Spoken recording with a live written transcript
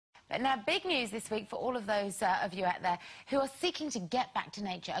But now, big news this week for all of those of you out there who are seeking to get back to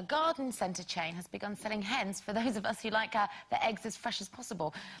nature. A garden centre chain has begun selling hens for those of us who like their eggs as fresh as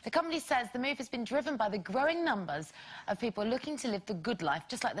possible. The company says the move has been driven by the growing numbers of people looking to live the good life,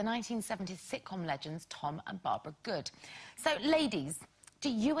 just like the 1970s sitcom legends Tom and Barbara Good. So, ladies, do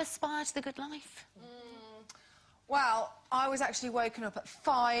you aspire to the good life? Well, I was actually woken up at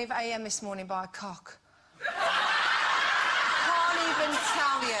 5 a.m. this morning by a cock. Even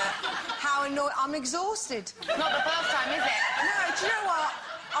tell you how annoying. I'm exhausted. Not the first time, is it? No, do you know what?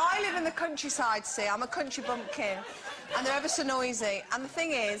 I live in the countryside, see. I'm a country bumpkin, and they're ever so noisy. And the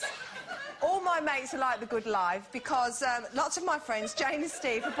thing is, all my mates are like the good life because lots of my friends, Jane and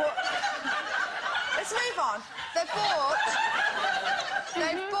Steve, have bought... Let's move on.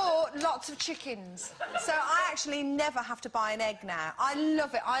 They've bought lots of chickens. So I actually never have to buy an egg now. I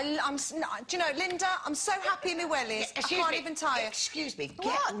love it. Do you know, Linda, I'm so happy in my wellies. I can't even tell you. Excuse me,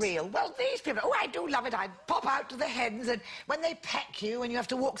 get real. Well, these people... Oh, I do love it. I pop out to the hens and when they peck you and you have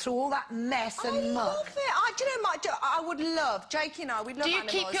to walk through all that mess and muck. I love it. Do you know, I would love... Jakey and I, we'd love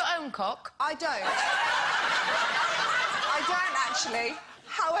animals. Do you keep your own cock? I don't. I don't, actually.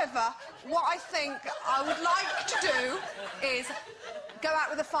 However, what I think I would like to do is go out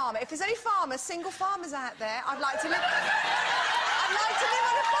with a farmer. If there's any farmers, single farmers out there, I'd like to live... I'd like to live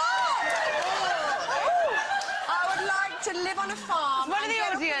on a farm! I would like to live on a farm. One of the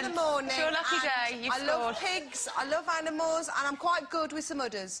audience. Get up in the morning. It's your lucky day. You've I love pigs, I love animals, and I'm quite good with some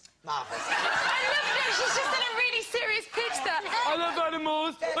udders. Marvellous. I love it. She's just done a really serious pitch there. I love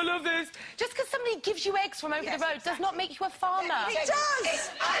animals. I love this. Just because somebody gives you eggs from over the road does not make you a farmer. It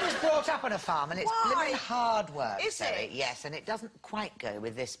does. I was brought up on a farm and it's blooming hard work. Is it? Yes, and it doesn't quite go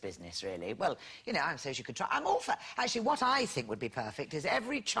with this business, really. Well, you know, I suppose you could try. I'm all for... Actually, what I think would be perfect is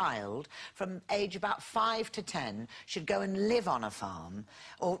every child from age about 5 to 10 should go and live on a farm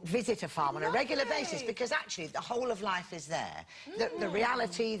or visit a farm on a regular basis because actually the whole of life is there. The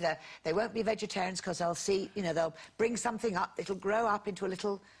reality, they won't be vegetarians because they'll see, you know, they'll bring something up, it'll grow up into a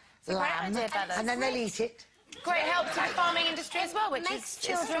little lamb, and then they'll eat it. Great help to the farming industry as well, which makes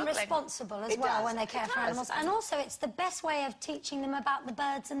children responsible as well when they care for animals. And also, it's the best way of teaching them about the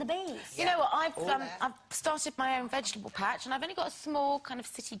birds and the bees. You know what, I've started my own vegetable patch, and I've only got a small kind of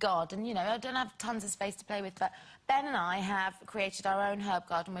city garden, you know, I don't have tons of space to play with, but Ben and I have created our own herb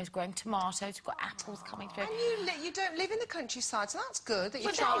garden. We're growing tomatoes, we've got apples coming through. And you don't live in the countryside, so that's good that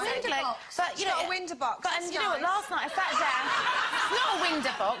you've got a window box. But, you know, a window box. But, and you know what, last night I sat down... It's not a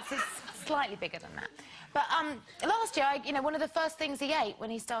window box, it's slightly bigger than that. But last year, you know, one of the first things he ate when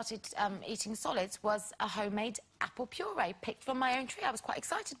he started eating solids was a homemade apple puree picked from my own tree. I was quite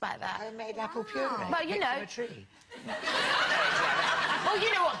excited by that. Homemade apple puree? Well, you know... From a tree? Well,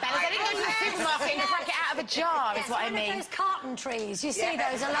 you know what, Bella, they didn't go to the supermarket and crack it out of a jar, is what I mean. One of those carton trees. You see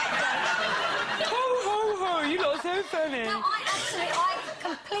those a lot, don't you? Ho, ho, ho, you're not so funny. No, I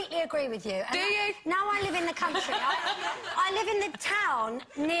completely agree with you. Do you? Now I live in the country. I live in the town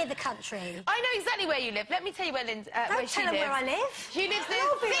near the country. I know exactly where you live. Let me tell you where she lives. Don't tell them where I live. She lives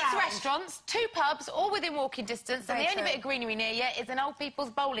in 6 restaurants, 2 pubs, all within walking distance, and the only bit of greenery near you is an old people's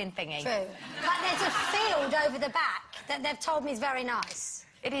bowling thingy. True. But there's a field over the back that they've told me is very nice.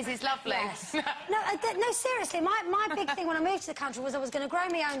 It is, it's lovely. Yes. no, seriously, my big thing when I moved to the country was I was going to grow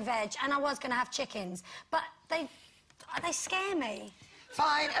my own veg and I was going to have chickens. But they scare me.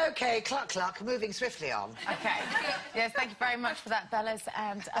 Fine, OK, cluck, cluck, moving swiftly on. OK. Yes, thank you very much for that, Bellas.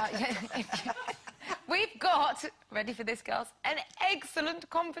 And we've got, ready for this, girls, an excellent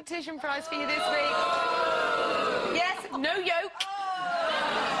competition prize for you this week. Yes, no yolk.